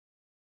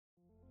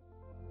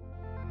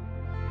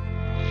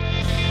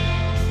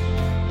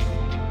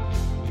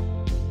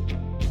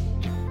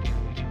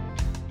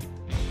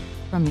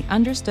From the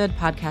Understood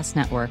Podcast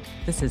Network,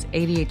 this is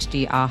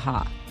ADHD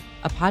Aha,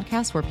 a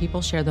podcast where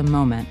people share the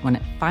moment when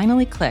it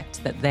finally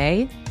clicked that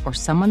they, or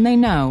someone they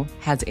know,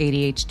 has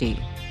ADHD.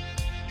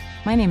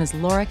 My name is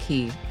Laura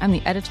Key. I'm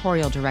the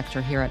editorial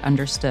director here at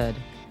Understood.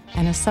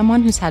 And as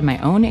someone who's had my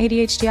own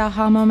ADHD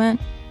aha moment,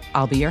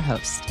 I'll be your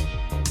host.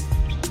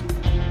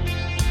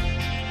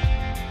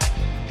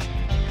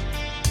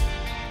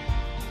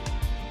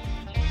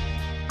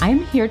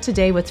 I'm here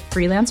today with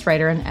freelance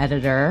writer and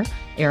editor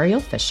Ariel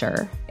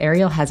Fisher.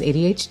 Ariel has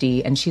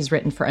ADHD, and she's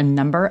written for a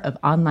number of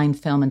online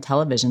film and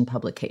television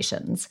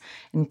publications,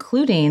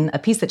 including a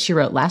piece that she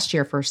wrote last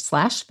year for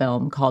Slash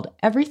Film called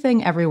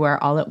Everything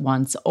Everywhere All at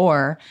Once,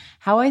 or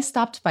How I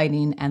Stopped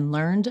Fighting and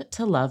Learned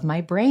to Love My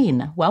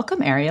Brain.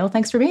 Welcome, Ariel.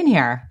 Thanks for being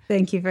here.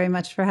 Thank you very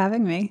much for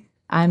having me.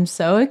 I'm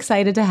so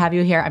excited to have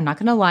you here. I'm not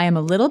going to lie, I'm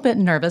a little bit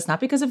nervous, not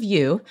because of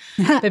you,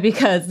 but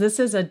because this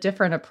is a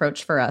different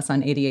approach for us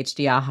on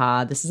ADHD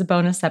Aha. This is a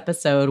bonus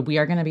episode. We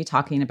are going to be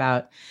talking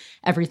about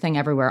Everything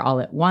Everywhere All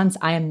at Once.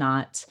 I am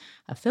not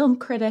a film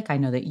critic. I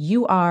know that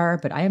you are,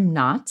 but I am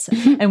not.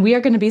 And we are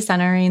going to be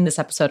centering this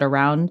episode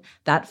around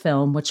that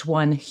film, which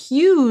won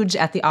huge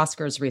at the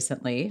Oscars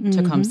recently,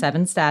 took home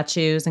 7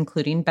 statues,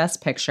 including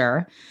Best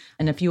Picture.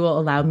 And if you will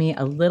allow me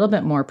a little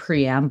bit more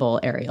preamble,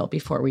 Ariel,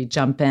 before we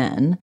jump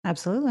in.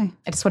 Absolutely.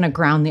 I just want to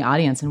ground the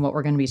audience in what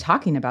we're going to be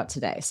talking about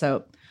today.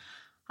 So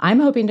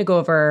I'm hoping to go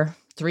over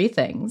 3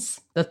 things,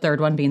 the third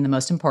one being the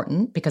most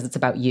important because it's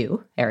about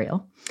you,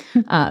 Ariel.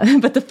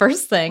 But the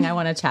first thing I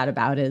want to chat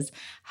about is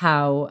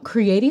how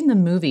creating the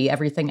movie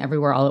Everything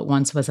Everywhere All at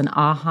Once was an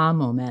aha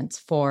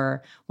moment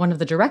for one of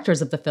the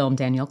directors of the film,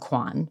 Daniel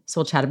Kwan. So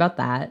we'll chat about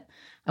that.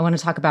 I want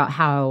to talk about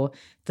how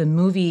the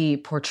movie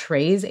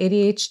portrays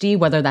ADHD,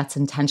 whether that's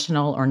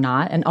intentional or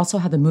not, and also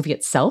how the movie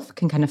itself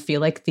can kind of feel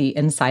like the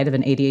inside of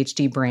an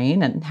ADHD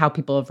brain and how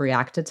people have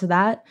reacted to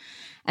that.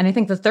 And I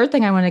think the third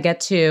thing I want to get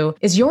to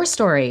is your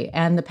story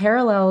and the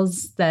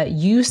parallels that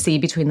you see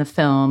between the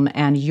film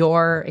and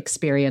your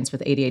experience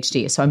with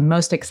ADHD. So I'm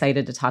most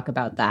excited to talk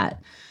about that.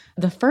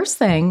 The first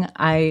thing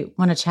I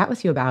want to chat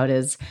with you about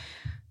is,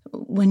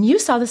 when you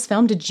saw this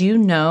film, did you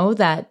know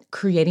that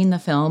creating the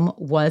film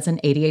was an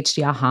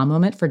ADHD aha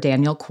moment for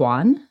Daniel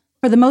Kwan?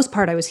 For the most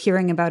part, I was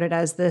hearing about it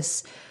as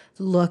this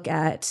look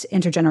at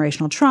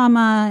intergenerational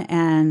trauma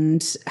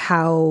and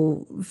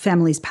how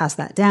families pass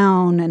that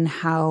down and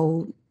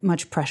how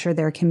much pressure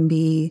there can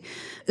be,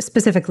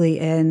 specifically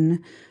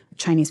in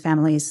Chinese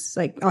families.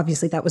 Like,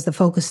 obviously, that was the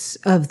focus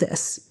of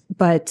this.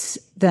 But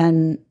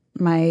then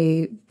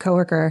my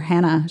coworker,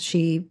 Hannah,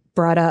 she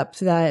brought up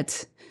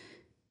that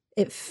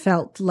it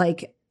felt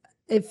like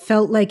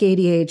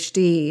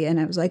ADHD. And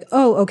I was like,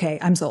 oh, okay,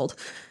 I'm sold.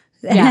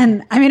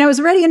 And I mean, I was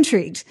already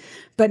intrigued,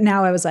 but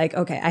now I was like,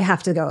 okay, I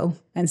have to go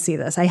and see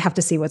this. I have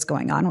to see what's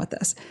going on with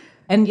this.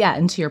 And yeah,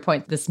 and to your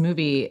point, this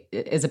movie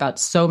is about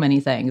so many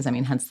things. I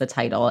mean, hence the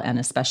title, and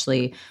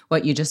especially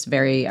what you just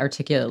very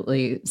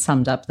articulately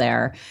summed up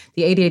there.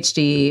 The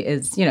ADHD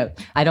is,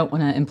 I don't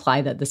want to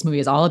imply that this movie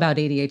is all about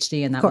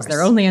ADHD and that was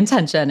their only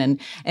intention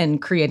in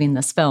creating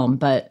this film.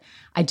 But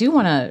I do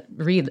want to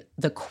read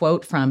the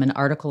quote from an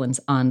article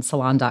on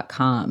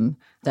Salon.com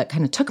that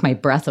kind of took my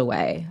breath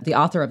away. The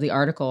author of the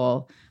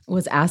article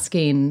was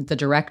asking the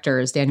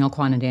directors, Daniel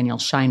Kwan and Daniel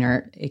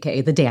Scheinert,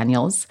 aka the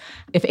Daniels,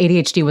 if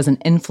ADHD was an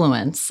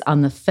influence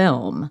on the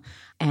film.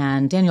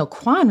 And Daniel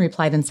Kwan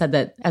replied and said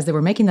that as they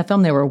were making the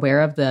film, they were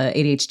aware of the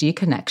ADHD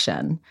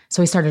connection.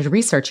 So he started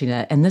researching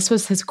it. And this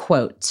was his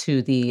quote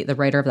to the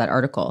writer of that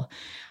article.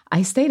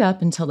 I stayed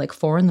up until like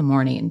 4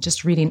 a.m,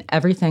 just reading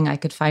everything I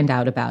could find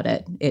out about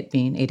it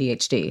being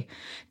ADHD,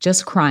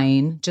 just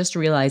crying, just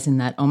realizing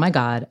that, oh my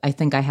God, I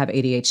think I have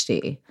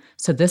ADHD.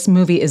 So this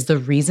movie is the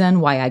reason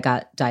why I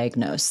got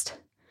diagnosed.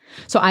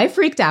 So I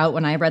freaked out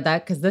when I read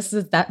that because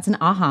that's an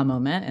aha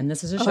moment. And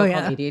this is a show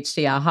called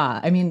ADHD Aha.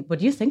 I mean, what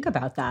do you think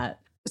about that?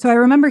 So I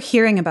remember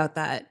hearing about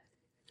that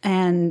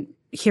and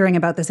hearing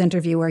about this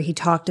interview where he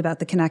talked about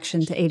the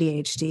connection to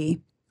ADHD.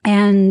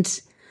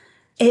 And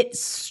it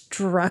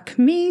struck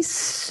me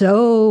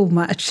so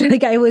much.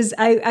 Like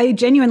I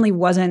genuinely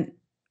wasn't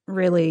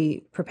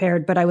really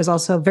prepared, but I was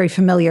also very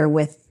familiar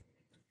with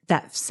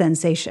that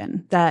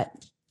sensation, that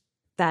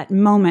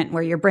moment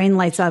where your brain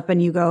lights up and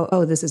you go,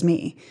 oh, this is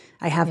me.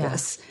 I have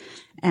this.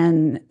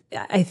 And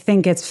I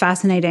think it's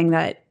fascinating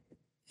that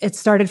it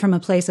started from a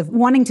place of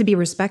wanting to be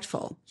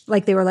respectful.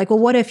 Like they were like, well,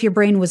 what if your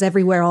brain was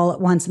everywhere all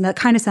at once? And that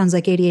kind of sounds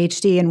like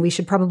ADHD, and we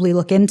should probably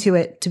look into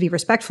it to be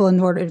respectful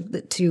in order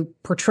to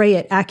portray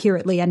it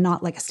accurately and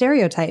not like a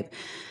stereotype.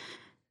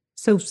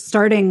 So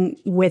starting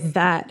with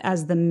that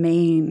as the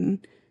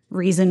main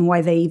reason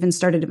why they even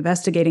started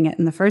investigating it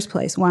in the first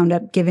place wound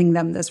up giving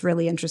them this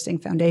really interesting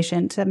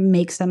foundation to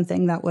make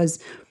something that was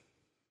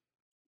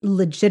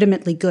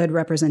legitimately good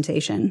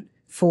representation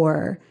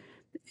for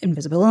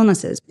invisible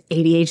illnesses,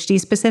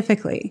 ADHD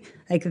specifically.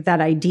 Like that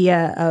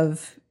idea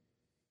of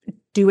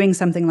doing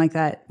something like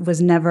that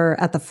was never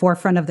at the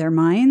forefront of their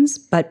minds,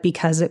 but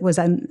because it was,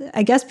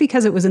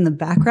 because it was in the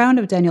background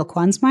of Daniel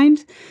Kwan's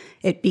mind,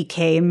 it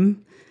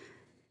became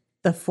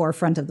the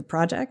forefront of the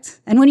project.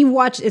 And when you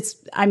watch,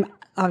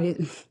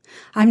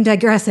 I'm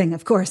digressing,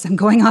 of course. I'm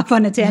going off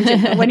on a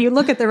tangent. But when you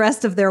look at the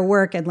rest of their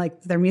work and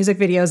like their music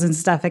videos and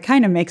stuff, it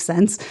kind of makes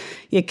sense.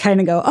 You kind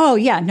of go, oh,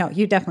 yeah, no,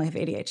 you definitely have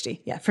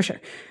ADHD. Yeah, for sure.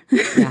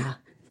 Yeah.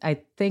 I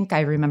think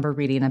I remember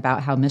reading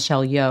about how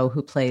Michelle Yeoh,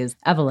 who plays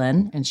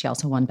Evelyn, and she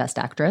also won Best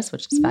Actress,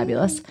 which is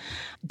fabulous,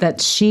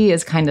 that she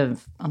is kind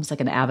of almost like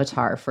an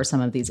avatar for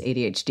some of these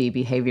ADHD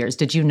behaviors.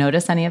 Did you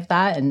notice any of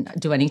that? And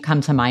do any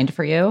come to mind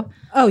for you?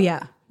 Oh,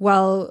 yeah.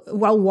 Well,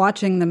 while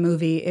watching the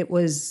movie, it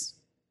was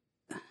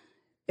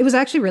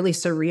actually really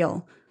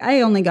surreal.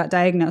 I only got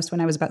diagnosed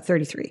when I was about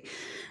 33,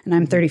 and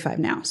I'm 35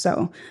 now.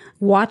 So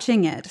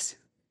watching it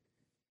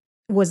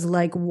was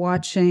like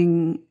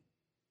watching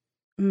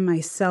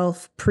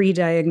myself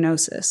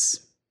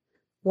pre-diagnosis,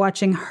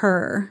 watching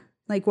her,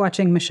 like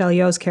watching Michelle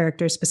Yeoh's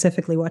character,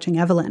 specifically watching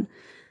Evelyn,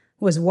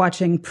 was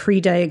watching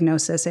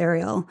pre-diagnosis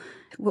Ariel.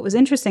 What was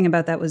interesting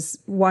about that was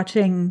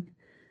watching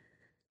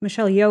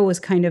Michelle Yeoh was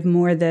kind of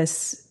more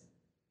this,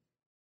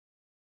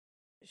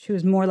 she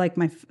was more like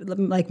my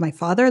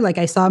father. Like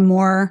I saw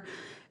more,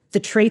 the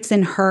traits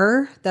in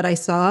her that I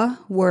saw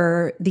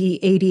were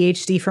the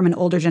ADHD from an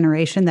older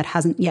generation that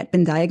hasn't yet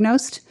been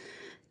diagnosed,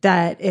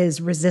 that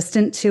is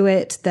resistant to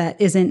it, that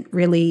isn't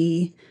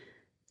really,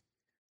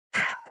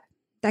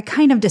 that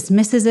kind of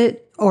dismisses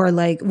it, or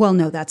like, well,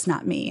 no, that's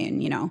not me.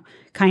 And, you know,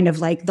 kind of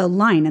like the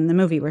line in the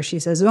movie where she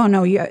says, oh,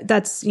 no,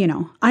 that's, you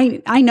know,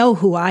 I know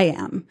who I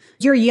am.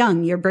 You're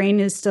young. Your brain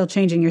is still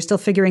changing. You're still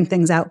figuring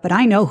things out, but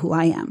I know who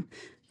I am.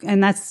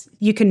 And that's,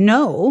 you can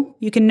know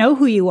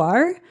who you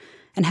are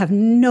and have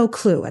no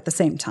clue at the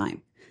same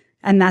time.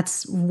 And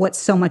that's what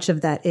so much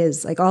of that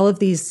is. Like all of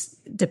these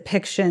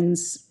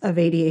depictions of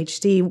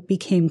ADHD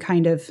became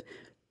kind of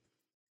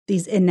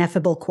these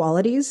ineffable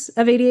qualities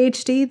of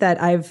ADHD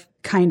that I've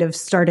kind of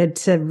started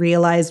to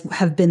realize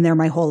have been there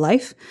my whole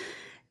life.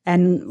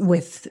 And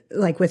with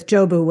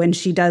Jobu, when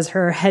she does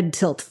her head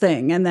tilt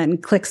thing and then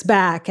clicks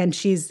back and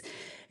she's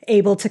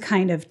able to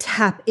kind of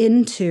tap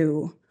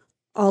into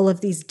all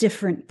of these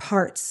different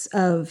parts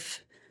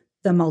of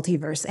the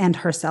multiverse and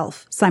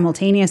herself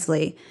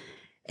simultaneously,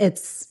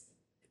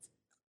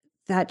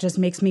 that just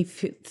makes me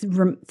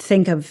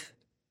think of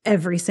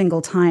every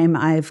single time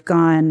I've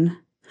gone,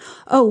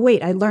 oh,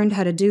 wait, I learned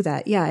how to do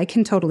that. Yeah, I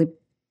can totally,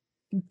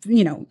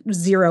 you know,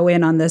 zero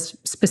in on this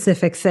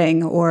specific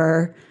thing,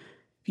 or,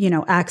 you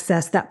know,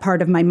 access that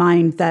part of my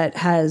mind that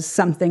has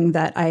something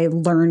that I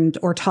learned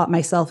or taught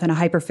myself in a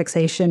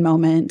hyperfixation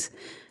moment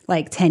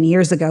like 10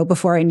 years ago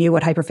before I knew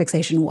what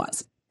hyperfixation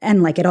was.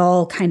 And like it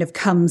all kind of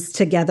comes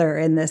together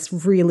in this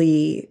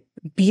really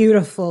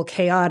beautiful,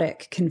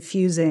 chaotic,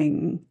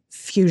 confusing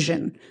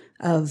fusion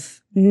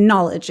of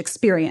knowledge,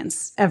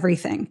 experience,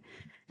 everything.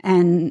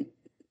 And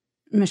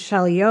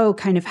Michelle Yeoh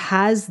kind of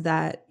has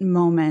that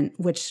moment,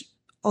 which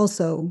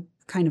also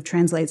kind of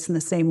translates in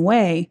the same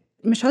way.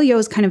 Michelle Yeoh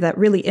is kind of that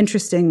really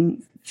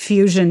interesting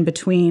fusion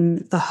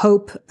between the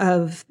hope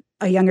of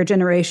a younger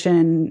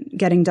generation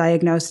getting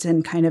diagnosed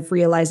and kind of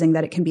realizing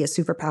that it can be a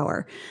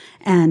superpower,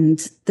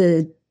 and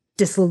the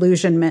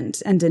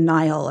disillusionment and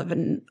denial of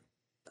an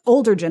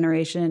older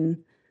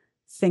generation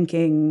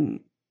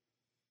thinking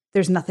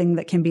there's nothing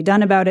that can be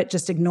done about it.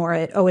 Just ignore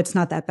it. Oh, it's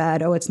not that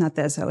bad. Oh, it's not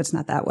this. Oh, it's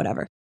not that,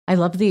 whatever. I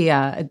love the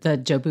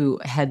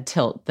Jobu head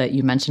tilt that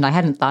you mentioned. I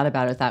hadn't thought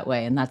about it that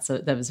way. And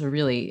that was a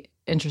really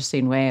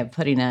interesting way of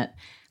putting it.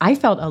 I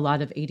felt a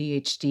lot of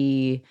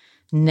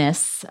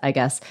ADHD-ness, I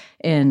guess,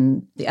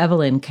 in the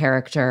Evelyn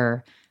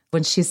character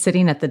when she's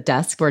sitting at the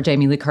desk where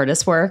Jamie Lee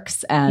Curtis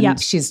works,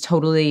 and she's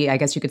totally, I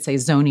guess you could say,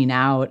 zoning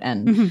out,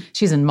 and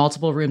she's in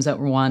multiple rooms at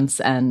once,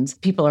 and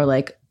people are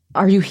like,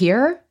 are you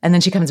here? And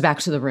then she comes back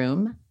to the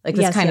room. Like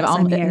this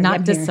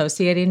not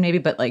dissociating maybe,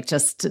 but like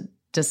just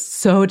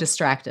so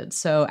distracted,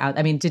 so out.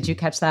 I mean, did you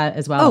catch that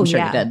as well? Oh, I'm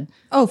sure you did.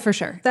 Oh, for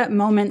sure. That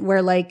moment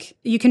where like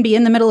you can be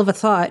in the middle of a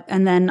thought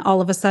and then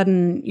all of a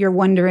sudden you're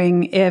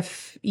wondering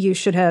if you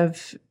should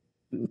have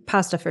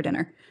pasta for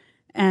dinner.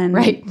 And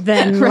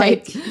then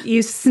like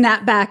you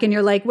snap back and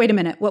you're like, wait a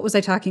minute, what was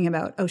I talking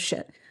about? Oh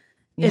shit.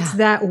 Yeah. It's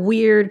that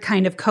weird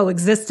kind of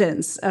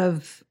coexistence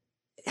of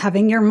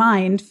having your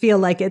mind feel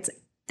like it's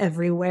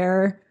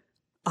everywhere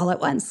all at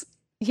once.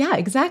 Yeah,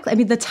 exactly. I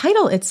mean, the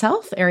title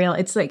itself, Ariel,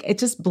 it's like, it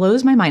just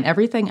blows my mind.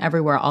 Everything,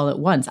 everywhere, all at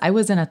once. I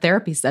was in a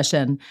therapy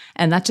session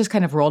and that just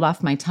kind of rolled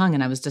off my tongue.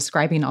 And I was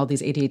describing all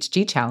these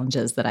ADHD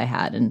challenges that I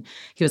had. And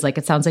he was like,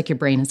 it sounds like your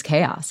brain is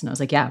chaos. And I was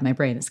like, yeah, my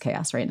brain is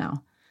chaos right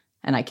now.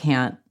 And I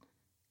can't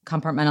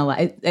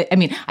compartmentalize. I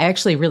mean, I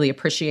actually really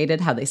appreciated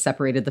how they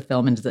separated the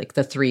film into like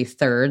the 3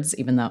 thirds,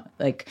 even though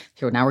like,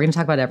 here, now we're going to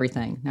talk about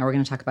everything. Now we're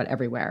going to talk about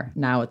everywhere.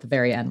 Now at the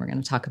very end, we're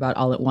going to talk about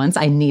all at once.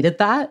 I needed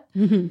that.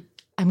 Mm-hmm.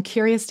 I'm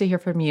curious to hear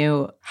from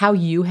you how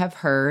you have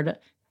heard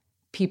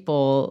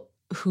people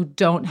who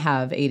don't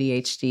have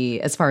ADHD,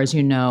 as far as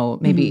you know,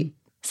 maybe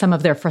some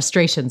of their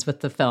frustrations with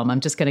the film.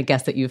 I'm just going to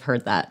guess that you've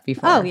heard that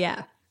before. Oh,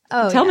 yeah.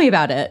 Tell me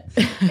about it.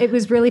 It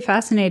was really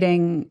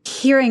fascinating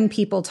hearing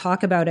people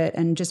talk about it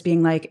and just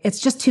being like, it's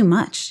just too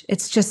much.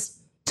 It's just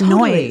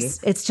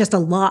noise. It's just a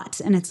lot.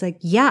 And it's like,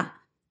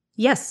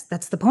 yes,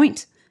 that's the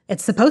point.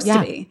 It's supposed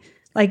to be.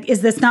 Like,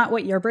 is this not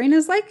what your brain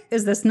is like?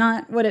 Is this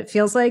not what it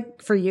feels like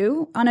for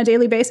you on a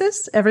daily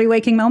basis, every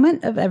waking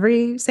moment of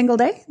every single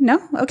day? No?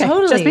 Okay.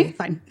 Totally. Just me?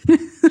 Fine.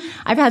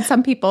 I've had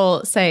some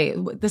people say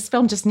this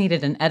film just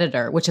needed an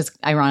editor, which is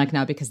ironic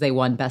now because they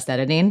won Best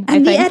Editing.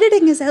 And the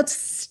editing is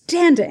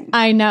outstanding.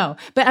 I know.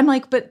 But I'm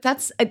like, but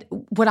that's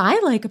what I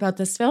like about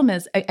this film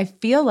is I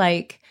feel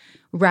like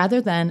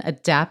rather than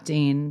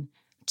adapting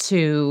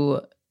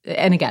to,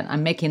 and again,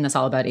 I'm making this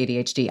all about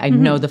ADHD. I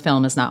know the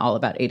film is not all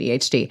about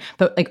ADHD,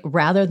 but like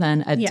rather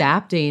than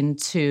adapting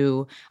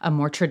to a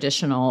more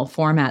traditional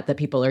format that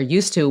people are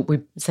used to, we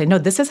say, no,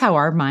 this is how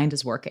our mind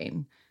is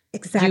working.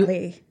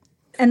 Exactly.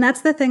 And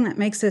that's the thing that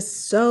makes this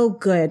so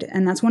good.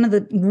 And that's one of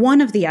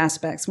the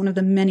aspects, one of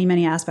the many,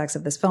 many aspects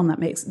of this film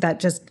that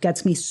just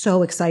gets me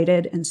so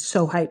excited and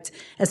so hyped,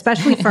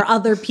 especially for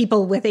other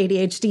people with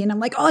ADHD. And I'm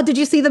like, oh, did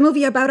you see the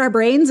movie about our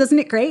brains? Isn't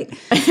it great?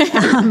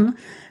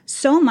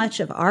 So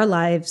much of our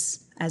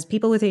lives as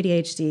people with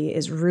ADHD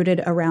is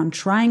rooted around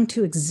trying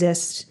to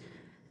exist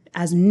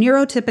as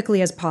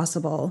neurotypically as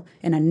possible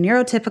in a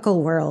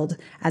neurotypical world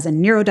as a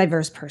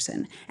neurodiverse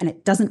person. And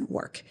it doesn't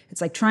work.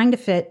 It's like trying to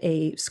fit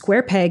a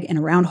square peg in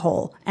a round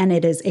hole. And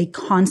it is a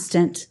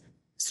constant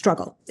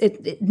struggle.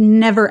 It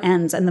never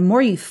ends. And the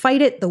more you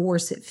fight it, the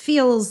worse it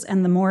feels.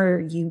 And the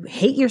more you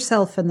hate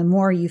yourself and the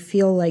more you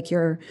feel like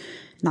you're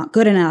not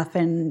good enough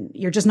and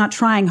you're just not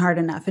trying hard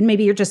enough. And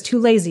maybe you're just too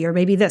lazy or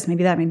maybe this,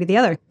 maybe that, maybe the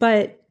other.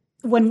 But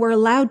when we're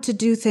allowed to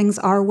do things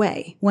our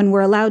way, when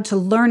we're allowed to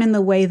learn in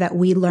the way that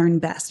we learn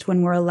best,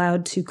 when we're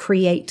allowed to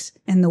create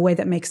in the way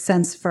that makes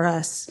sense for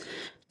us,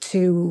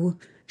 to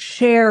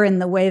share in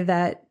the way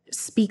that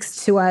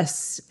speaks to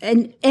us,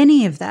 and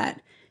any of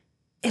that,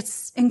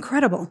 it's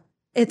incredible.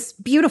 It's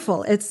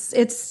beautiful.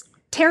 It's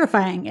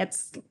terrifying.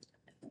 It's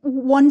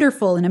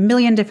wonderful in a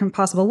million different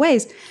possible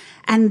ways.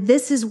 And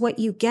this is what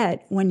you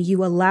get when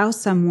you allow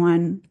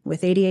someone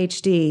with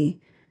ADHD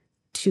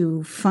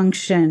to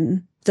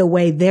function the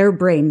way their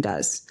brain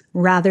does,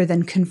 rather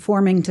than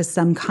conforming to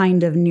some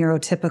kind of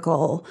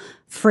neurotypical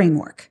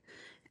framework.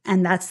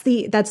 And that's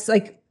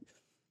like,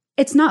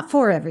 it's not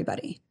for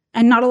everybody.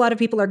 And not a lot of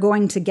people are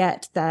going to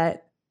get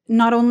that.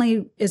 Not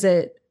only is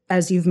it,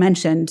 as you've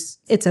mentioned,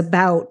 it's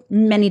about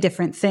many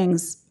different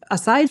things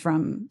aside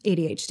from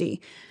ADHD,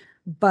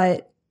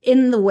 but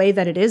in the way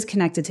that it is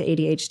connected to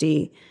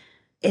ADHD,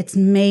 it's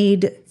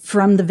made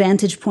from the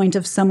vantage point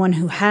of someone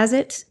who has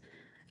it,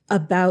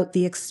 about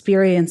the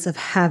experience of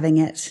having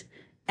it,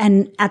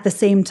 and at the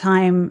same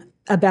time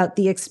about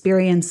the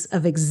experience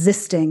of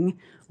existing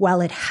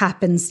while it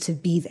happens to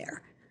be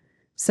there.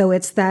 So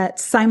it's that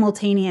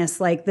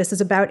simultaneous, like, this is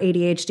about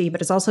ADHD,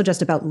 but it's also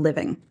just about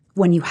living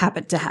when you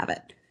happen to have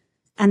it.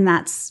 And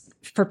that's,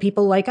 for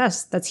people like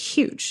us, that's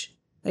huge.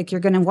 Like,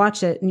 you're going to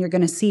watch it and you're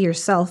going to see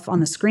yourself on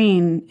the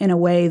screen in a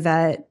way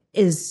that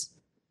is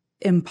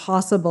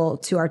impossible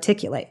to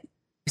articulate.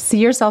 See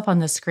yourself on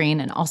the screen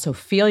and also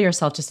feel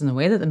yourself just in the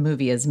way that the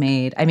movie is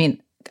made. I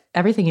mean,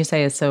 everything you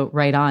say is so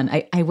right on.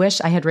 I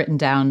wish I had written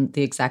down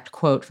the exact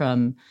quote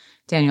from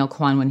Daniel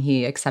Kwan when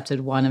he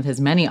accepted one of his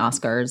many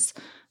Oscars.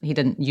 He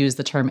didn't use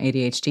the term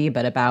ADHD,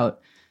 but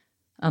about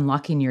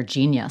unlocking your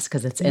genius,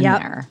 because it's in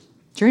there.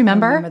 Do you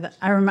remember?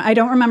 I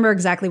don't remember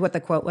exactly what the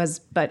quote was,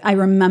 but I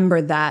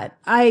remember that.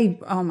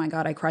 Oh my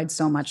God, I cried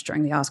so much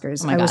during the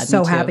Oscars. I was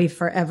so happy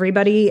for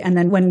everybody. And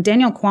then when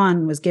Daniel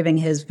Kwan was giving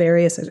his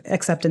various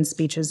acceptance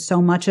speeches,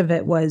 so much of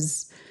it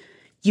was,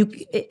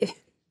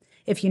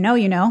 if you know,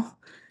 you know.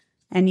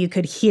 And you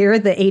could hear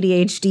the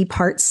ADHD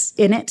parts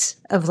in it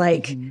of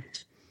like,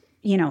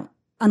 you know,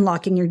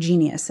 unlocking your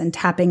genius and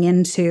tapping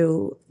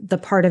into the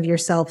part of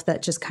yourself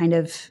that just kind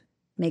of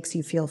makes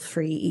you feel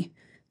free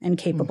and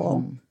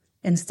capable.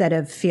 Instead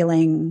of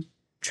feeling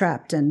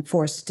trapped and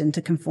forced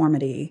into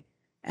conformity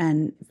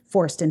and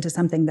forced into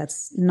something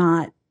that's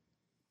not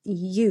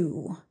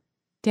you.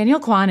 Daniel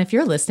Kwan, if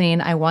you're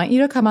listening, I want you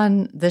to come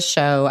on this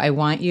show. I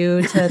want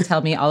you to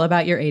tell me all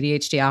about your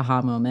ADHD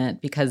aha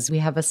moment, because we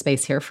have a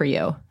space here for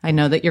you. I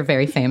know that you're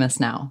very famous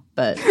now,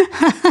 but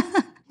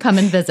come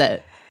and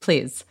visit,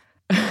 please.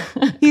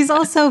 He's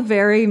also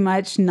very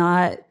much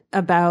not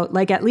about,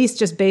 like, at least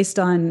just based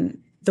on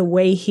the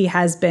way he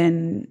has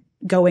been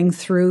going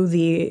through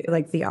the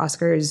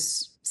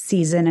Oscars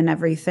season and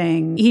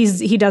everything.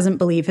 He doesn't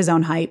believe his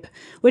own hype,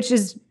 which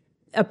is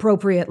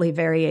appropriately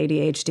very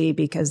ADHD,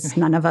 because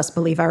none of us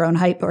believe our own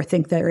hype or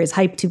think there is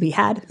hype to be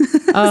had.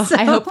 Oh, so.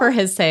 I hope for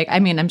his sake. I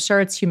mean, I'm sure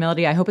it's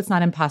humility. I hope it's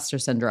not imposter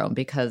syndrome,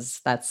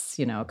 because that's,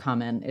 you know, a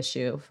common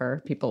issue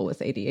for people with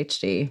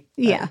ADHD.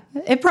 Yeah,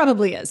 it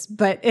probably is,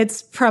 but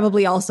it's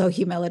probably also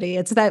humility.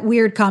 It's that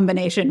weird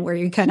combination where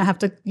you kind of have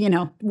to, you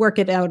know, work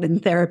it out in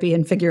therapy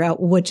and figure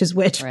out which is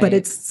which, right. But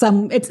it's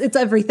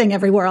everything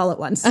everywhere all at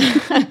once.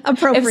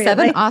 Appropriately. If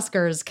 7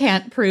 Oscars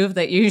can't prove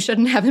that you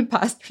shouldn't have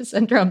imposter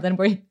syndrome, then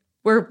we're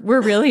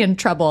really in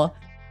trouble.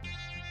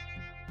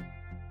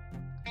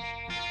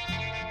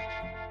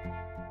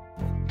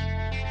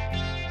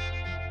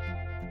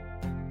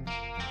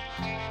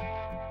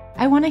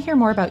 I want to hear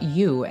more about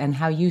you and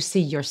how you see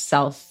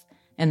yourself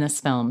in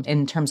this film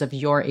in terms of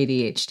your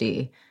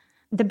ADHD.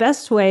 The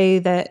best way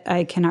that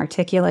I can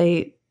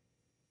articulate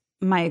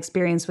my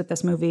experience with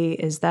this movie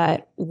is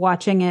that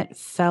watching it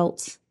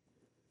felt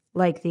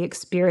like the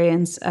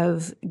experience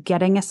of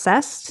getting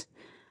assessed,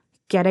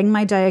 getting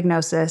my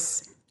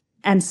diagnosis,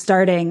 and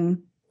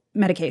starting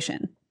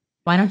medication.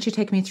 Why don't you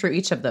take me through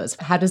each of those?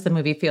 How does the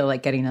movie feel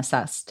like getting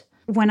assessed?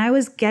 When I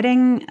was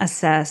getting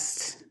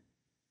assessed,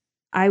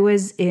 I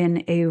was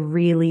in a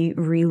really,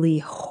 really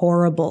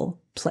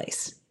horrible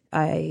place.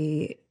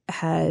 I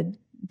had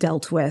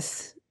dealt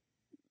with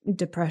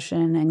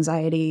depression,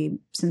 anxiety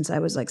since I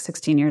was like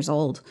 16 years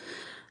old.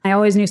 I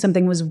always knew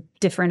something was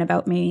different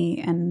about me,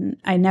 and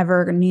I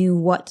never knew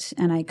what,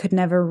 and I could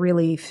never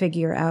really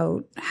figure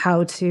out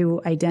how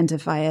to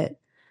identify it.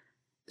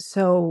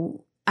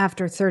 So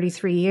after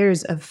 33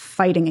 years of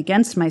fighting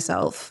against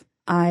myself,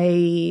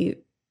 I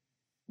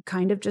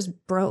kind of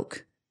just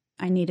broke.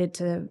 I needed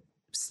to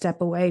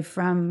step away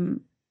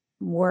from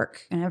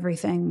work and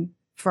everything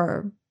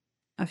for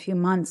a few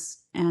months,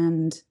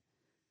 and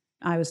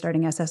I was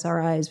starting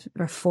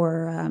SSRIs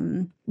for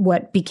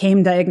what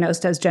became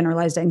diagnosed as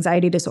generalized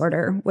anxiety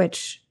disorder,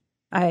 which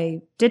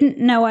I didn't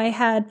know I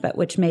had, but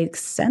which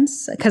makes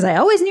sense because I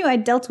always knew I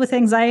dealt with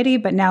anxiety,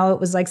 but now it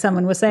was like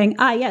someone was saying,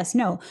 yes,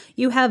 no,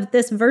 you have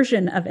this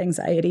version of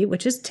anxiety,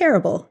 which is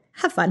terrible.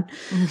 Have fun.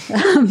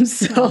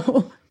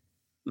 So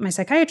my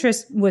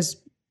psychiatrist was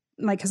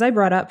like, because I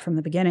brought up from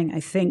the beginning,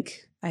 I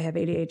think I have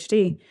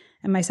ADHD.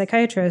 And my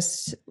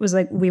psychiatrist was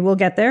like, we will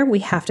get there. We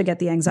have to get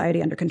the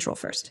anxiety under control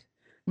first.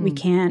 We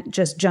can't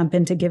just jump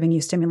into giving you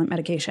stimulant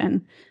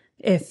medication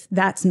if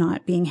that's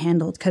not being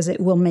handled, because it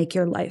will make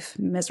your life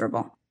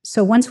miserable.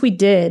 So once we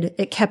did,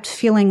 it kept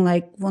feeling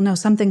like, well, no,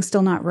 something's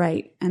still not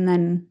right. And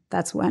then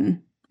that's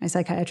when my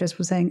psychiatrist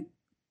was saying,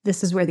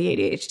 this is where the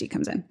ADHD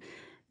comes in.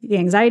 The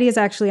anxiety is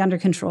actually under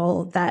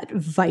control. That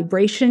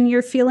vibration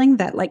you're feeling,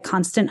 that like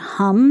constant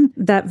hum,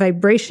 that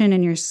vibration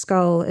in your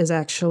skull is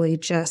actually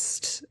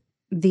just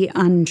the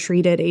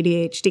untreated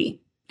ADHD.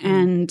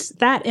 And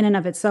that in and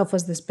of itself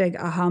was this big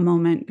aha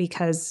moment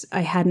because I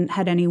hadn't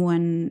had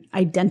anyone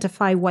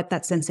identify what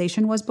that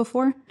sensation was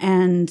before.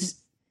 And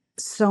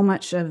so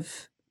much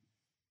of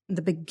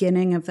the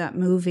beginning of that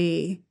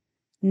movie,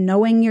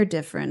 knowing you're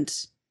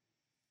different,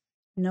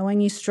 knowing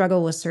you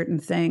struggle with certain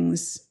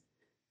things,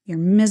 you're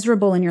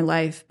miserable in your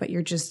life, but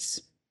you're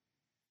just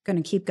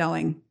going to keep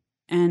going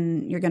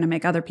and you're going to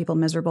make other people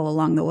miserable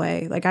along the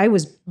way. Like I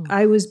was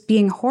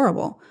being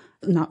horrible.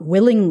 Not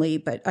willingly,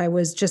 but I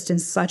was just in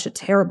such a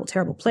terrible,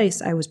 terrible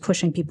place. I was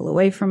pushing people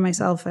away from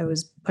myself. I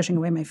was pushing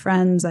away my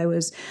friends. I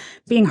was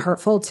being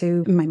hurtful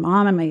to my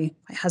mom and my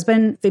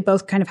husband. They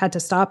both kind of had to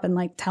stop and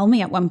like tell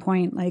me at one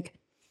point, like,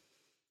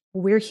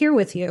 we're here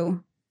with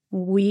you.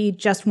 We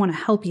just want to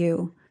help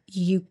you.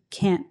 You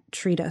can't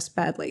treat us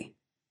badly.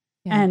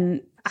 Yeah.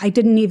 And I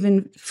didn't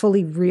even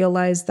fully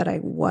realize that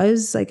I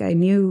was. Like I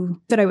knew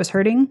that I was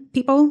hurting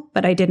people,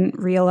 but I didn't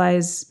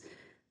realize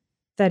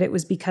that it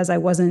was because I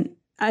wasn't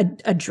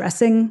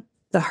addressing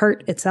the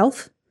hurt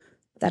itself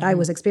that I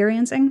was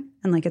experiencing.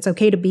 And like, it's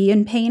okay to be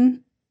in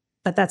pain,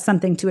 but that's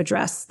something to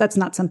address. That's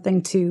not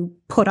something to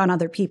put on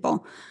other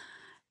people.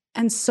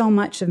 And so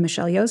much of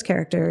Michelle Yeoh's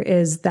character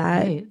is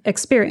that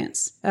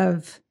experience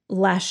of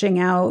lashing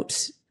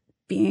out,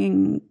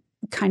 being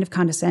kind of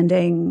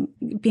condescending,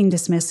 being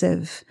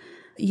dismissive.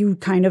 You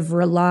kind of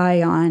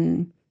rely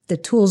on the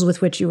tools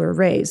with which you were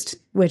raised,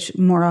 which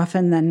more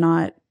often than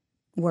not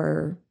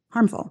were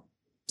harmful.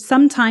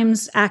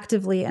 Sometimes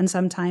actively and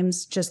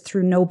sometimes just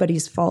through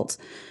nobody's fault.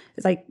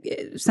 Like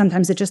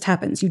sometimes it just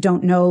happens. You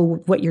don't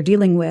know what you're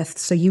dealing with,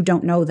 so you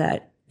don't know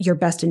that your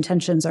best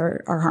intentions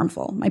are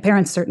harmful. My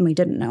parents certainly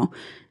didn't know.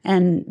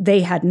 And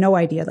they had no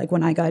idea. Like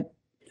when I got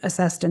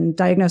assessed and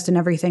diagnosed and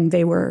everything,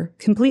 they were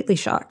completely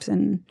shocked.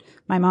 And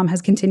my mom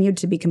has continued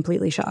to be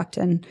completely shocked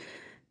and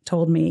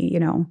told me, you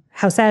know,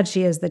 how sad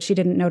she is that she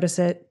didn't notice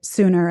it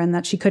sooner and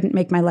that she couldn't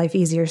make my life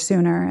easier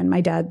sooner. And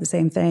my dad, the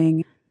same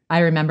thing. I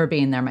remember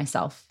being there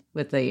myself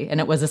and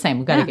it was the same.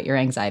 We've got to get your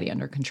anxiety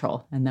under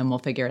control and then we'll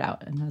figure it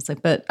out. And I was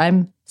like, but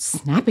I'm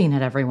snapping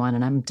at everyone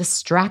and I'm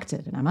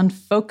distracted and I'm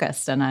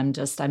unfocused and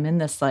I'm in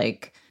this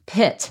like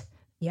pit.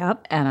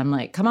 Yep. And I'm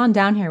like, come on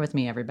down here with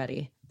me,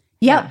 everybody.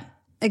 Yep. Yeah.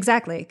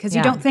 Exactly. Because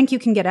you don't think you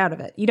can get out of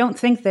it. You don't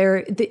think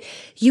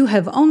you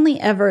have only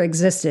ever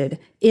existed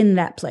in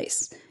that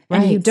place.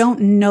 And you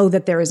don't know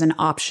that there is an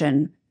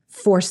option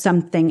for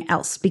something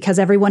else because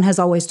everyone has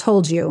always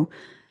told you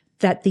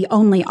that the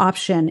only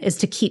option is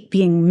to keep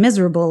being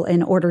miserable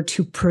in order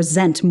to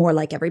present more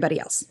like everybody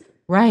else.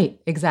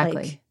 Right,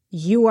 exactly. Like,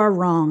 you are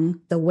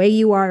wrong. The way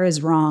you are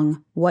is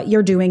wrong. What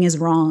you're doing is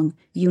wrong.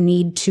 You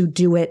need to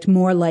do it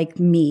more like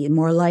me,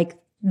 more like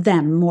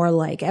them, more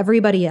like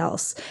everybody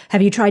else.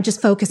 Have you tried just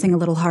focusing a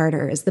little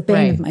harder? Is the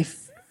bane of my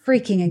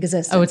freaking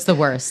existence. Oh, it's the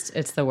worst.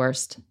 It's the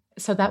worst.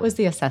 So that was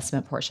the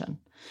assessment portion.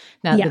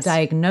 Now, the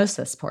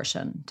diagnosis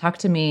portion. Talk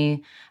to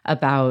me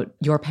about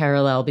your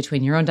parallel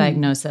between your own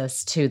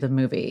diagnosis to the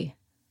movie.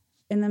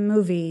 In the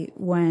movie,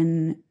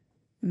 when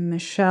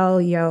Michelle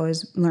Yeoh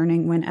is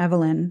learning, when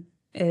Evelyn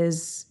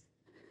is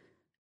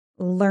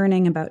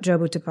learning about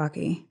Jobu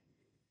Tupaki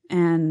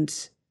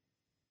and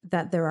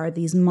that there are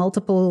these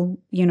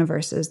multiple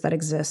universes that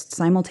exist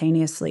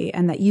simultaneously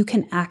and that you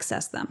can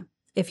access them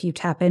if you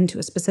tap into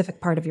a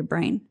specific part of your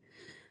brain.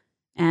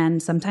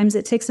 And sometimes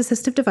it takes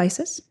assistive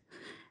devices.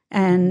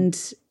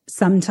 And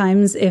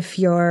sometimes if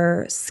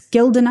you're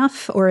skilled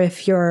enough or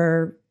if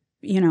you're,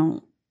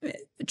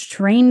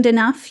 trained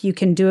enough, you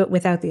can do it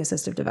without the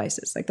assistive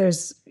devices. Like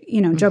there's,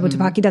 Jobu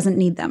Tupaki doesn't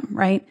need them,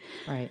 right?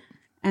 Right.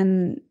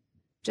 And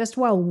just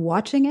while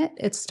watching it,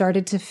 it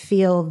started to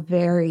feel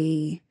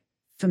very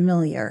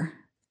familiar.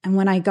 And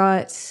when I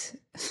got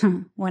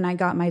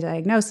my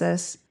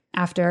diagnosis,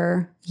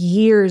 after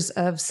years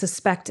of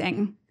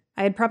suspecting,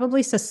 I had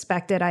probably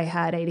suspected I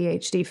had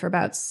ADHD for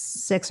about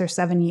 6 or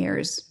 7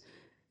 years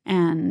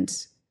and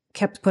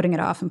kept putting it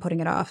off.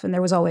 And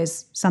there was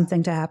always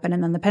something to happen.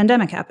 And then the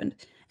pandemic happened.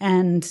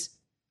 And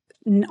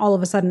all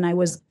of a sudden I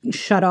was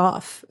shut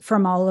off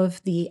from all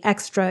of the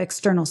extra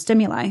external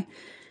stimuli.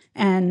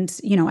 And,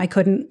 I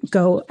couldn't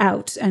go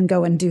out and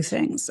go and do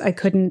things. I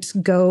couldn't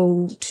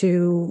go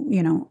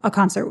to, a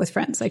concert with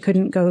friends. I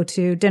couldn't go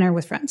to dinner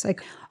with friends.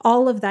 Like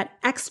all of that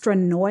extra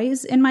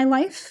noise in my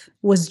life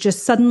was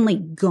just suddenly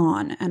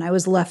gone. And I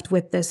was left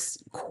with this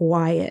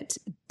quiet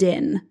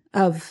din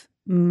of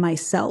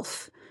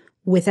myself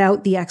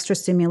without the extra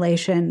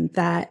stimulation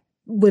that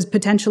was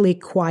potentially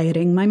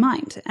quieting my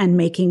mind and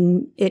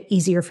making it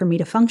easier for me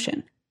to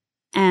function.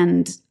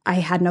 And I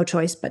had no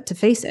choice but to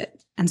face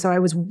it. And so I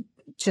was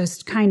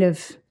just kind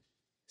of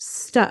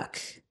stuck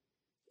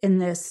in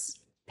this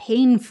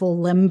painful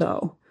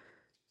limbo,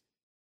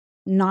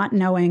 not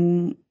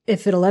knowing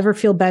if it'll ever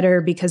feel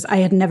better because I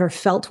had never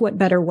felt what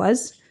better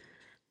was.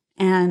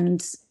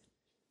 And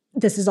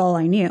this is all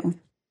I knew.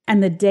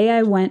 And the day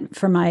I went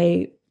for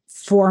my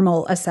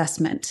formal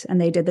assessment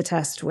and they did the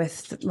test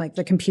with like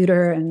the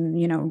computer and,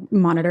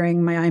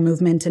 monitoring my eye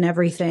movement and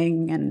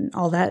everything and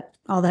all that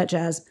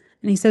jazz.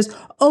 And he says,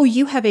 "Oh,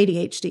 you have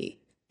ADHD."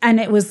 And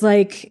it was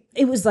like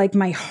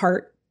my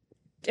heart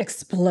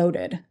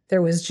exploded.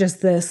 There was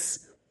just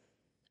this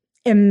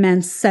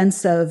immense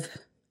sense of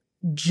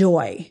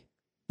joy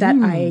that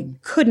I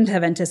couldn't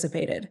have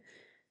anticipated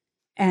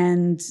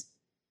and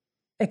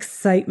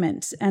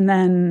excitement. And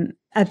then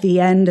at the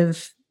end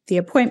of the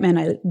appointment,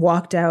 I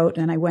walked out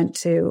and I went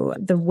to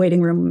the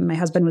waiting room. My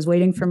husband was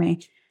waiting for me.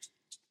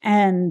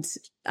 And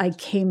I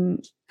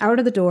came out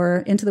of the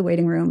door into the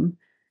waiting room,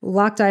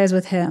 locked eyes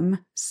with him,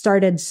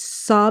 started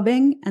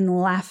sobbing and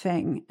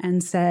laughing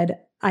and said,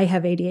 "I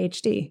have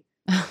ADHD."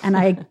 And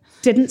I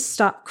didn't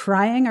stop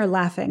crying or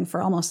laughing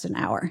for almost an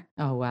hour.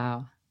 Oh,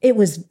 wow. It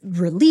was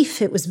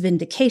relief. It was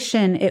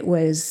vindication. It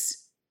was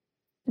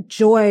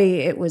joy.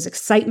 It was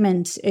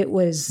excitement. It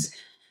was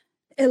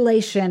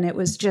elation. It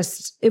was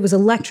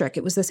electric.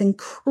 It was this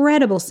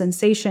incredible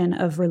sensation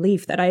of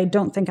relief that I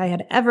don't think I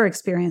had ever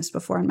experienced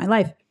before in my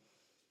life.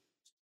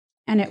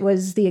 And it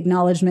was the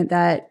acknowledgement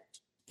that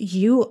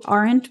you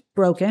aren't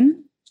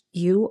broken.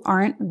 You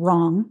aren't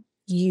wrong.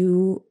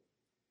 You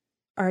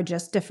are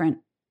just different.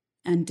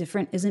 And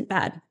different isn't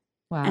bad.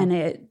 Wow. And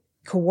it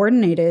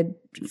coordinated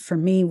for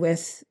me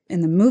with,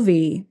 in the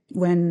movie,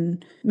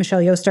 when Michelle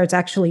Yeoh starts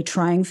actually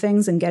trying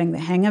things and getting the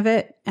hang of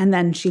it. And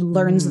then she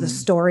learns the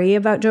story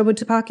about Jobu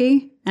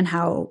Tupaki and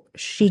how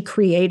she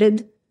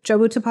created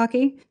Jobu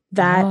Tupaki.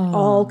 That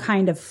all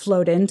kind of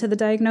flowed into the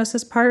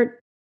diagnosis part.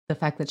 The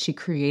fact that she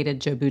created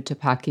Jobu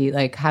Tupaki,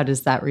 like, how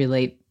does that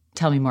relate?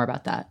 Tell me more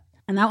about that.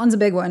 And that one's a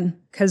big one,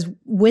 because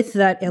with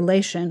that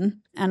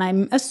elation, and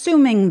I'm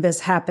assuming this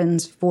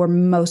happens for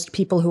most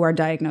people who are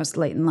diagnosed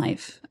late in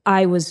life,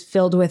 I was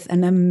filled with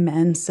an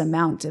immense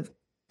amount of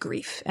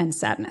grief and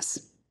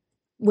sadness,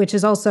 which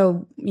is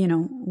also,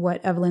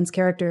 what Evelyn's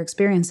character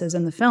experiences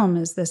in the film,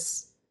 is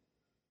this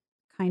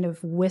kind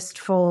of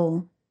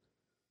wistful,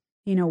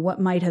 what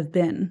might have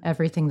been.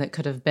 Everything that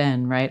could have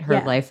been, right?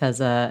 Her life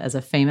as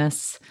a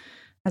famous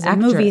as actor,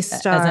 a movie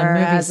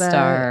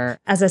star,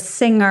 as a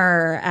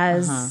singer,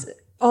 as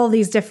all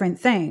these different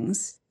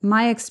things.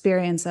 My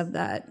experience of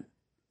that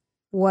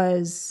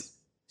was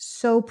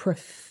so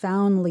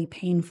profoundly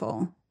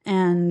painful.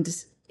 And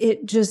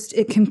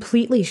it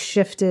completely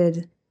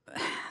shifted.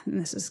 And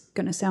this is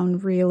going to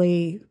sound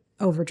really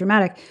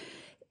overdramatic.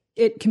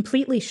 It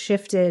completely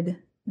shifted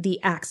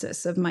the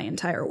axis of my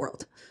entire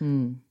world.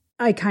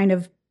 I kind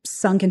of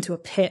sunk into a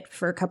pit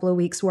for a couple of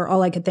weeks where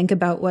all I could think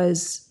about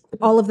was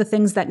all of the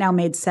things that now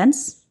made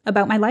sense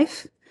about my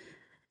life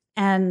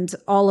and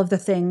all of the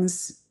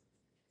things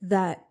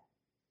that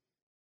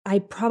I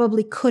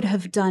probably could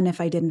have done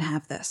if I didn't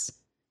have this,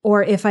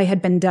 or if I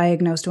had been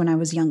diagnosed when I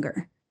was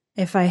younger,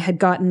 if I had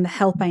gotten the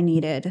help I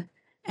needed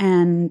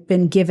and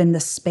been given the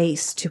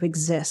space to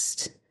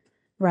exist,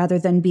 rather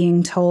than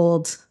being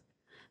told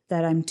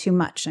that I'm too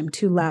much, I'm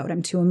too loud,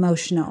 I'm too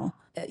emotional,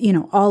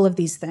 all of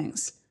these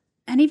things.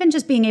 And even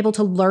just being able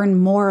to learn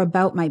more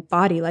about my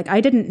body. Like,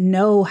 I didn't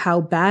know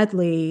how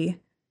badly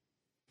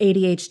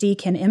ADHD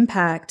can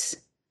impact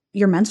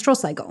your menstrual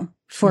cycle,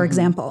 for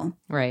example.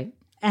 Right.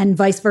 And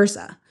vice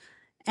versa.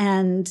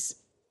 And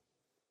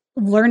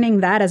learning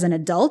that as an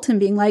adult and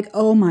being like,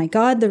 oh my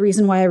God, the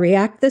reason why I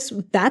react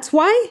that's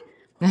why?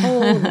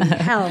 Holy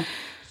hell.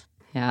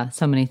 Yeah.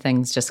 So many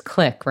things just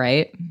click,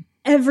 right?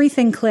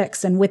 Everything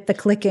clicks. And with the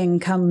clicking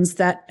comes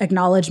that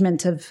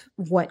acknowledgement of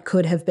what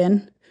could have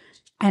been.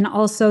 And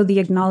also the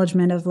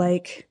acknowledgement of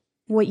like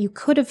what you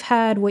could have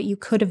had, what you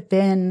could have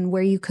been,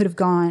 where you could have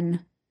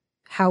gone,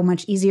 how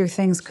much easier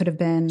things could have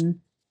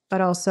been,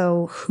 but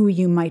also who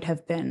you might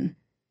have been.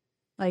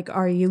 Like,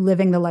 are you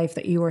living the life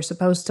that you were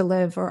supposed to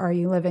live, or are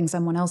you living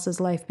someone else's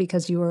life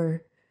because you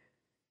were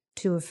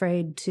too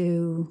afraid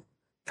to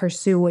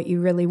pursue what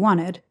you really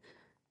wanted?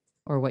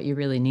 Or what you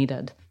really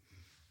needed.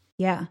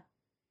 Yeah.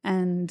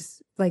 And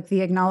like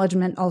the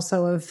acknowledgement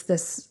also of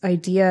this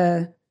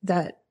idea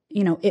that,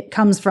 you know, it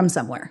comes from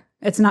somewhere.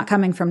 It's not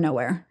coming from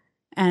nowhere.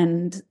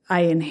 And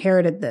I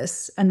inherited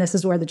this. And this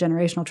is where the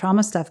generational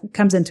trauma stuff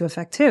comes into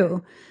effect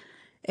too,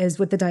 is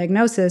with the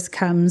diagnosis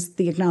comes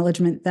the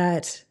acknowledgement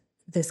that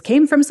this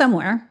came from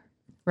somewhere.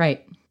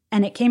 Right.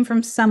 And it came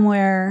from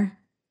somewhere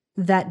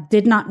that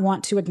did not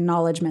want to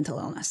acknowledge mental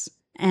illness.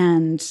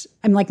 And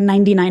I'm like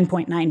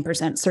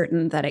 99.9%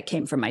 certain that it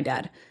came from my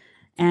dad.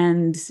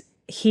 And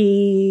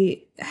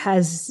he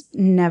has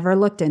never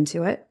looked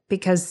into it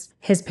because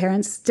his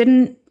parents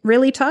didn't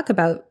really talk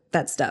about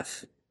that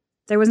stuff.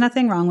 There was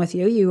nothing wrong with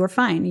you. You were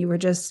fine. You were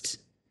just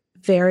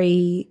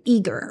very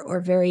eager or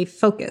very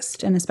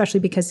focused. And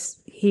especially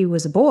because he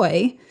was a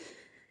boy,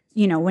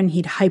 you know, when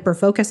he'd hyper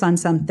focus on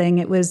something,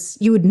 it was,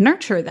 you would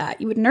nurture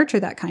that. You would nurture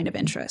that kind of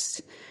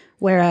interest.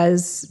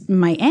 Whereas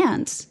my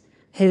aunt,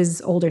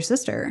 his older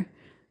sister,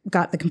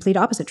 got the complete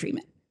opposite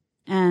treatment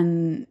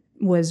and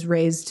was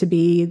raised to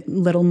be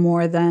little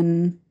more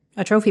than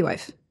a trophy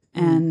wife.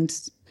 And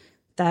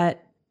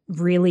that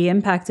really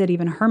impacted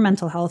even her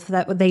mental health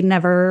that they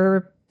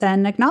never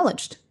then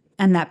acknowledged.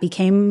 And that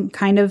became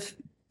kind of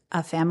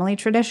a family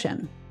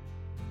tradition.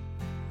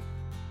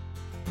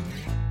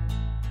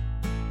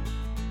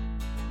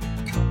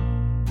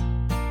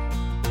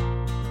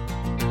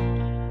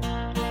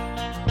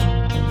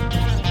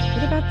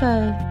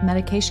 The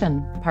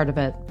medication part of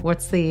it.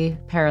 What's the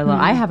parallel?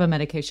 I have a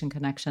medication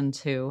connection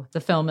to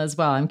the film as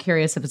well. I'm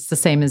curious if it's the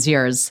same as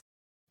yours.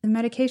 The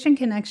medication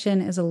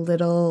connection is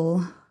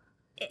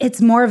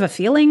it's more of a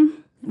feeling.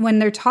 When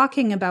they're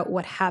talking about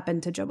what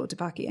happened to Jobo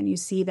Tupaki and you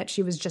see that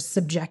she was just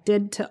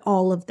subjected to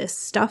all of this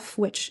stuff,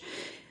 which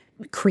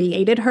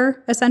created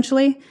her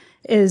essentially,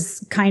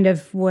 is kind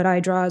of what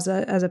I draw as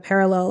a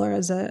parallel or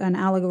as an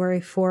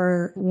allegory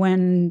for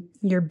when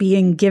you're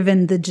being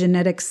given the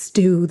genetic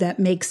stew that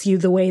makes you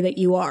the way that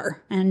you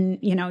are. And,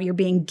 you know, you're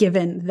being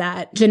given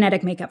that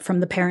genetic makeup from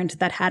the parent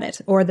that had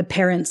it or the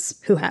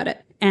parents who had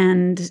it.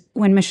 And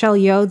when Michelle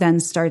Yeoh then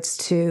starts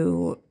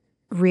to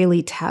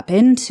really tap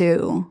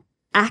into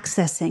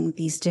accessing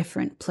these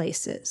different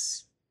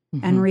places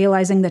and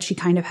realizing that she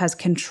kind of has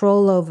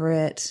control over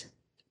it,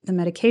 the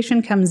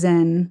medication comes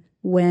in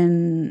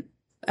when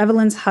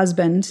Evelyn's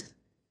husband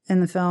in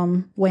the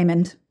film,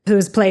 Waymond, who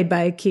is played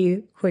by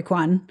Ke Huy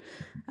Quan,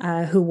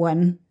 who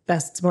won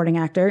Best Supporting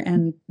Actor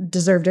and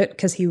deserved it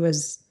because he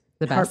was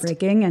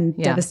heartbreaking and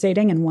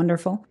devastating and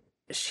wonderful.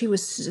 She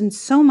was in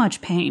so much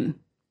pain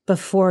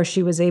before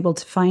she was able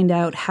to find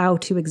out how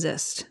to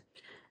exist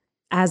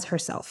as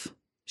herself.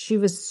 She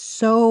was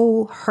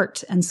so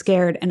hurt and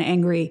scared and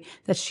angry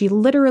that she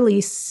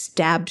literally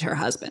stabbed her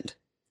husband.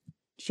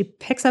 She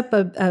picks up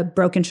a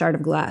broken shard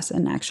of glass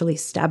and actually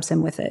stabs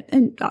him with it.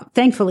 And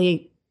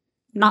thankfully,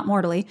 not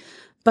mortally,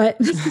 but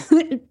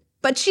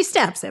but she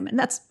stabs him, and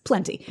that's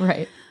plenty.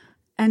 Right.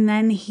 And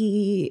then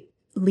he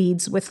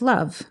leads with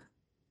love.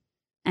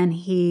 And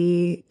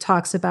he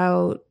talks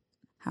about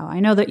how I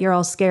know that you're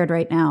all scared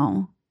right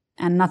now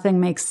and nothing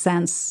makes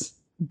sense,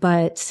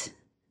 but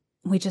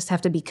we just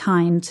have to be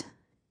kind.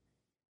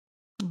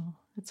 Oh,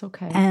 it's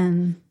okay.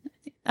 And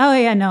oh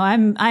yeah, no,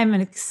 I'm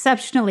an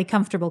exceptionally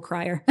comfortable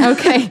crier.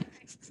 Okay.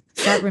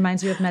 That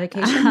reminds you of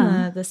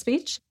medication, the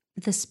speech?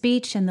 The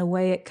speech and the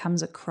way it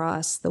comes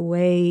across, the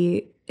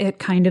way it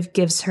kind of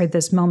gives her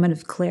this moment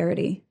of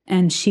clarity.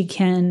 And she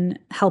can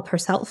help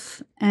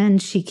herself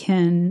and she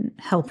can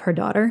help her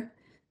daughter.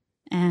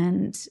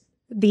 And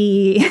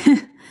the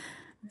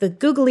the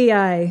googly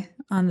eye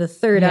on the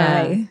third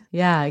eye.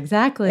 Yeah,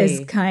 exactly.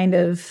 Is kind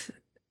of,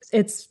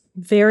 it's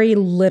very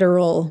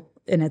literal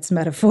in its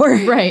metaphor.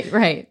 Right.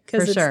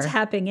 Because it's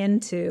tapping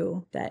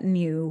into that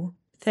new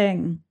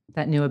thing.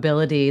 That new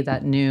ability,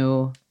 that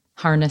new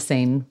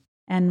harnessing.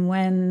 And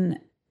when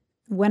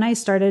I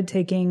started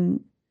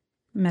taking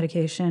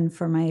medication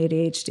for my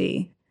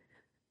ADHD,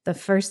 the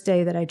first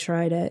day that I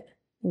tried it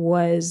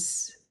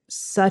was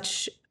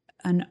such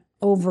an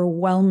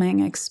overwhelming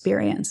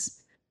experience.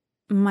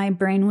 My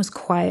brain was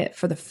quiet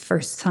for the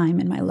first time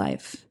in my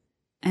life.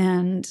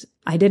 And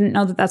I didn't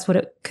know that that's what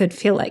it could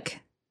feel like.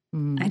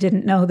 I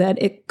didn't know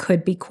that it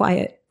could be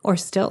quiet or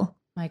still.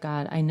 My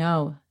God, I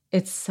know.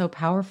 It's so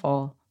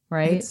powerful,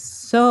 right? It's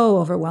so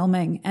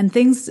overwhelming. And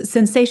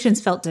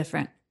sensations felt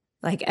different.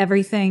 Like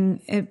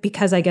everything,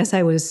 because I guess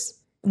I was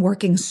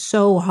working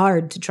so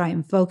hard to try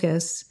and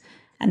focus.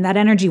 And that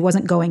energy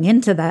wasn't going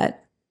into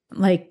that.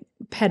 Like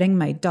petting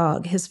my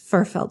dog, his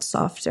fur felt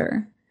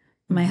softer.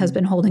 My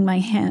husband holding my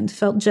hand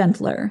felt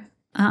gentler.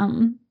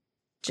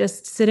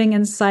 Just sitting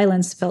in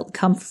silence felt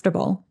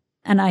comfortable,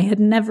 and I had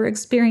never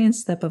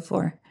experienced that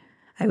before.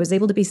 I was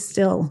able to be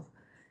still,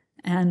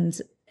 and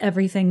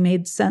everything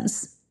made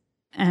sense.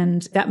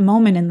 And that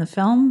moment in the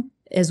film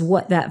is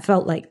what that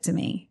felt like to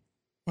me.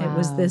 Wow. It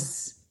was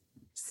this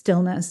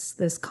stillness,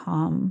 this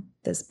calm,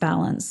 this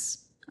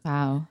balance.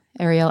 Wow.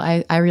 Ariel,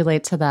 I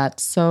relate to that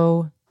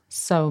so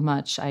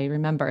much. I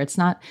remember it's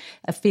not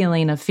a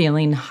feeling of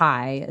feeling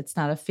high. It's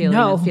not a feeling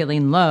of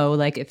feeling low.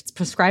 Like if it's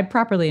prescribed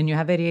properly and you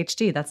have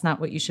ADHD, that's not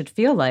what you should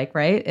feel like,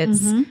 right?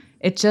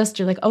 It just,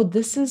 you're like, oh,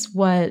 this is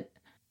what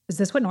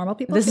normal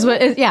people This feel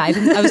is what, yeah,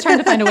 I was trying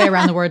to find a way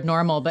around the word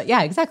normal, but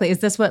yeah, exactly. Is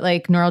this what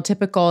like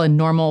neurotypical and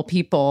normal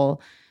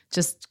people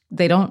just,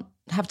 they don't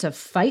have to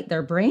fight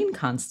their brain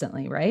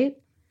constantly, right?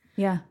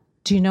 Yeah.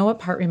 Do you know what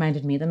part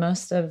reminded me the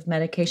most of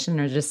medication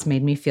or just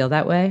made me feel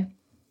that way?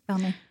 Tell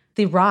me.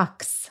 The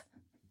rocks.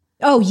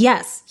 Oh,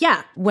 yes.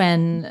 Yeah.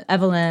 When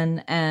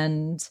Evelyn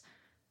and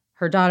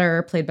her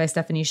daughter, played by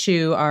Stephanie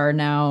Hsu, are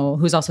now,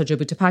 who's also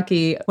Jobu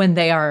Tupaki, when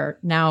they are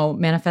now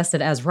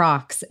manifested as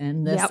rocks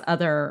in this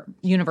other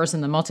universe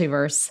in the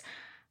multiverse,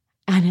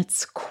 and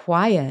it's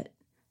quiet.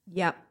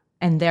 Yep.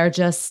 And they're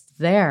just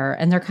there,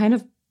 and they're kind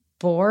of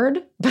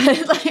bored,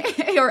 but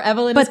like, or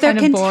Evelyn but is kind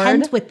of bored. But they're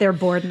content with their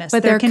boredness.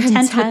 But they're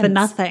content with the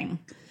nothing.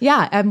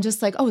 Yeah, I'm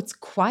just like, oh, it's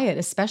quiet,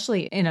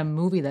 especially in a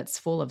movie that's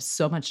full of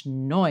so much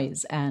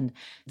noise and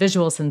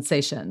visual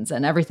sensations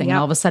and everything. Yep. And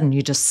all of a sudden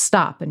you just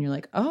stop and you're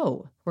like,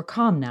 oh, we're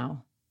calm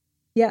now.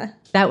 Yeah.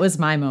 That was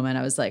my moment.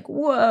 I was like,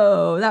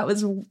 whoa, that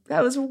was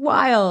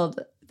wild.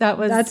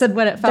 That's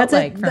what it felt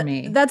like for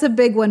me. That's a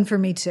big one for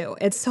me too.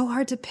 It's so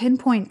hard to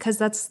pinpoint because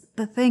that's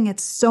the thing.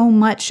 It's so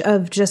much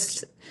of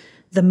just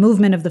the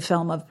movement of the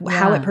film, of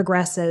how it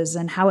progresses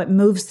and how it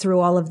moves through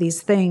all of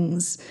these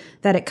things,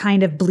 that it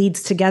kind of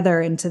bleeds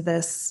together into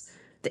this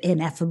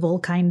ineffable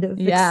kind of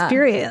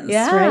experience.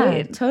 Yeah,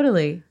 right?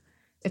 Totally.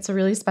 It's a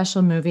really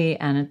special movie,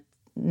 and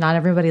not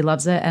everybody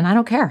loves it, and I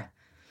don't care.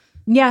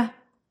 Yeah.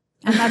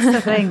 And that's the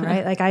thing,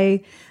 right? Like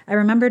I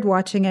remembered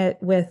watching it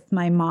with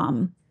my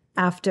mom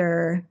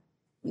after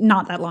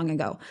not that long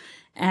ago.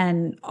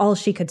 And all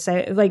she could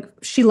say, like,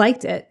 she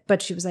liked it,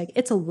 but she was like,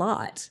 it's a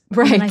lot.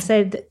 Right. And I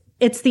said,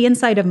 it's the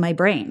inside of my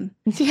brain.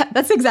 Yeah,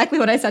 that's exactly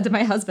what I said to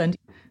my husband.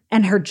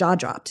 And her jaw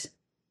dropped.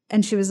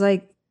 And she was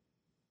like,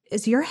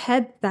 is your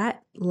head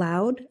that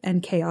loud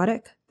and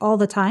chaotic all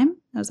the time?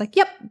 I was like,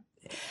 yep.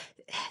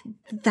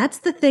 That's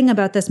the thing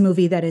about this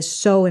movie that is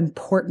so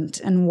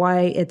important and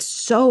why it's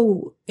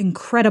so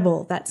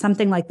incredible that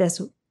something like this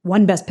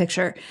won Best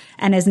Picture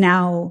and is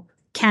now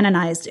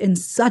canonized in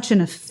such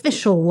an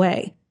official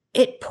way.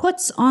 It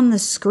puts on the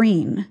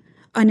screen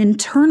an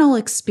internal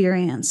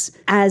experience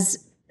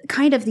as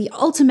kind of the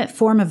ultimate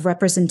form of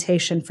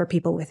representation for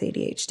people with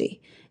ADHD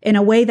in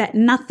a way that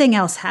nothing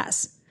else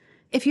has.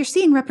 If you're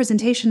seeing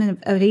representation of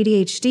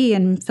ADHD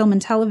in film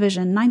and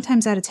television, 9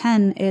 times out of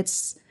 10,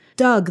 it's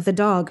Doug the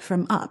dog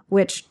from Up,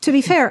 which, to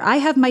be fair, I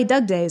have my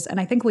Doug days, and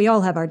I think we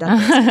all have our Doug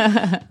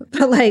days.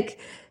 But like,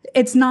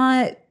 it's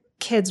not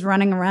kids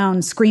running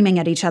around screaming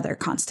at each other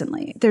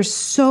constantly. There's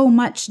so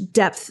much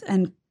depth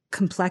and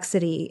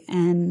complexity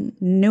and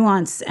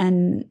nuance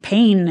and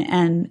pain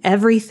and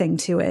everything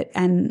to it.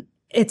 And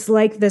it's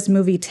like this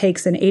movie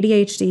takes an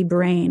ADHD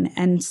brain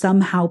and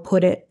somehow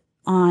put it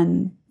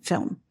on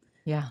film.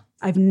 Yeah.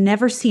 I've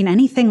never seen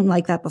anything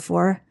like that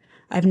before.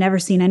 I've never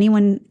seen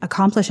anyone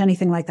accomplish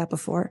anything like that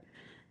before.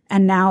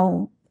 And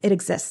now it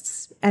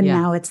exists. And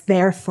now it's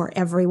there for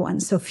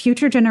everyone. So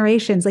future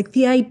generations, like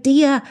the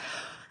idea,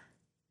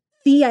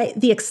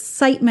 the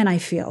excitement I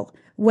feel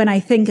when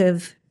I think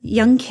of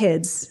young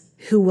kids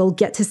who will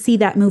get to see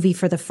that movie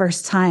for the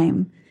first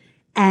time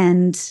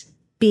and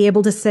be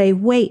able to say,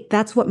 wait,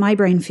 that's what my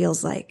brain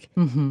feels like.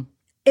 Mm-hmm.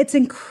 It's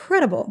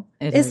incredible.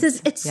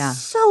 It's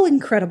so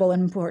incredible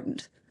and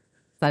important.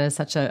 That is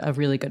such a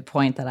really good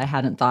point that I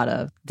hadn't thought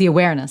of. The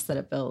awareness that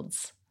it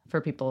builds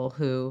for people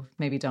who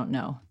maybe don't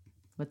know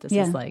what this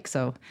is like.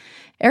 So,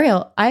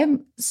 Ariel,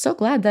 I'm so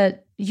glad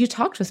that you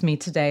talked with me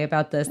today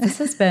about this. This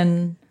has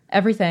been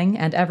everything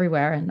and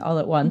everywhere and all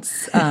at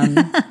once.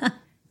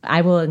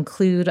 I will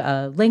include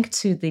a link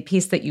to the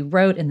piece that you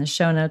wrote in the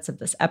show notes of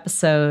this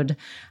episode.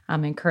 I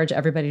encourage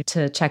everybody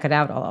to check it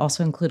out. I'll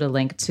also include a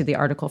link to the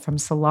article from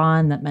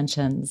Salon that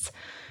mentions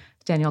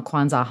Daniel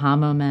Kwan's aha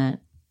moment.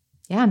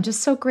 Yeah, I'm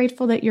just so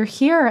grateful that you're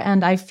here,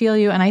 and I feel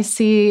you, and I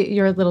see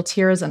your little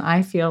tears, and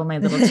I feel my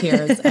little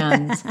tears,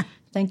 and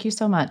thank you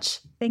so much.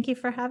 Thank you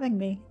for having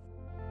me.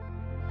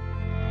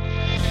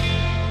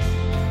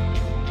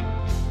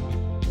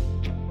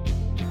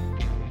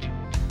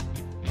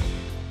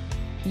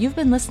 You've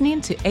been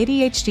listening to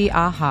ADHD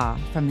Aha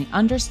from the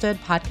Understood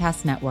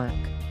Podcast Network.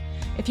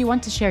 If you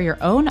want to share your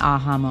own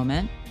aha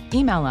moment,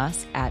 email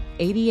us at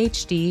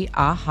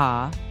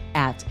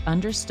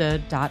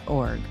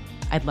adhdaha@understood.org.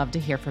 I'd love to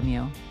hear from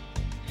you.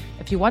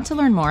 If you want to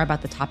learn more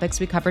about the topics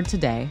we covered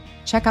today,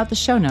 check out the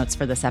show notes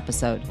for this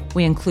episode.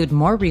 We include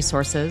more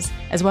resources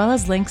as well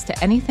as links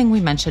to anything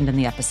we mentioned in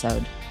the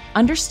episode.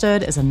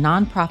 Understood is a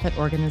nonprofit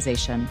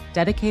organization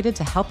dedicated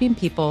to helping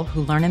people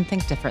who learn and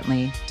think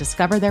differently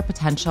discover their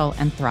potential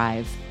and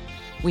thrive.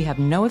 We have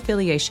no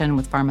affiliation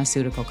with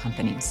pharmaceutical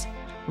companies.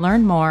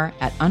 Learn more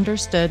at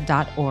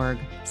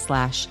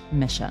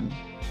understood.org/mission.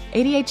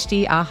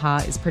 ADHD AHA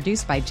is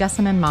produced by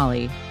Jessamine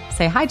Molly.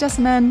 Say hi,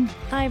 Jessamine.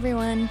 Hi,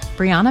 everyone.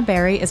 Brianna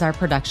Barry is our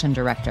production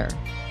director.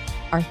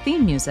 Our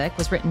theme music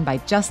was written by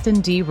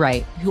Justin D.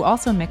 Wright, who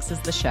also mixes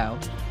the show.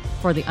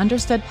 For the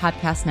Understood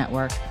Podcast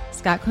Network,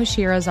 Scott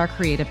Koshira is our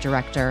creative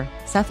director,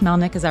 Seth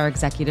Melnick is our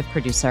executive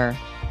producer,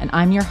 and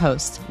I'm your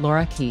host,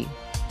 Laura Key.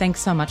 Thanks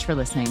so much for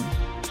listening.